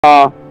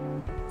啊，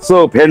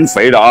是偏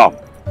肥的啊，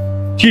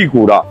剔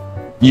骨的。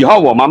以后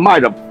我们卖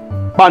的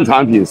半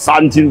成品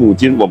3斤5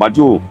斤，我们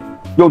就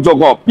用做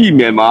过，避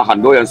免嘛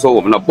很多人说我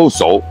们的不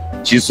熟。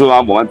其实呢，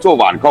我们做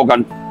碗扣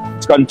跟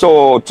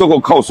做个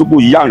扣是不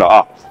一样的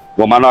啊。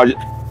我们呢，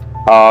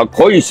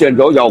可以选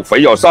择有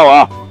肥有瘦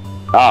啊。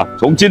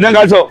从今天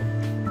开始，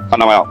看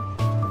到没有？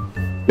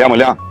亮不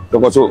亮？这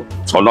个是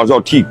纯的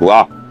做剔骨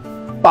啊。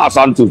大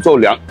山只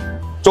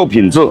做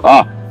品质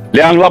啊，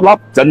亮粒粒，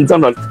真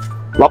正的粒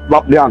粒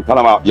亮，看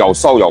到没有？有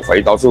瘦有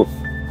肥都是。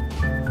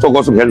这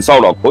个是偏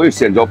瘦的，可以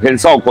选择偏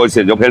瘦，可以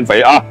选择偏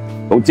肥啊。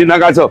从今天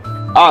开始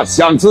啊，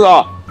想吃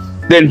啊，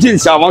点进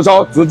小黄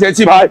书直接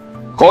去拍，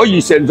可以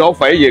选择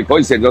肥，也可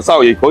以选择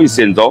瘦，也可以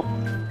选择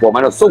我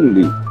们的送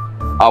礼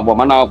啊。我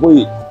们呢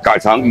会改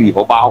成礼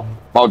盒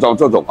包装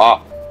这种啊。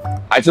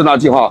还是那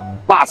句话，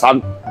大山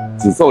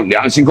只做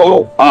良心扣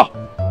肉啊，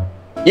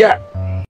耶、yeah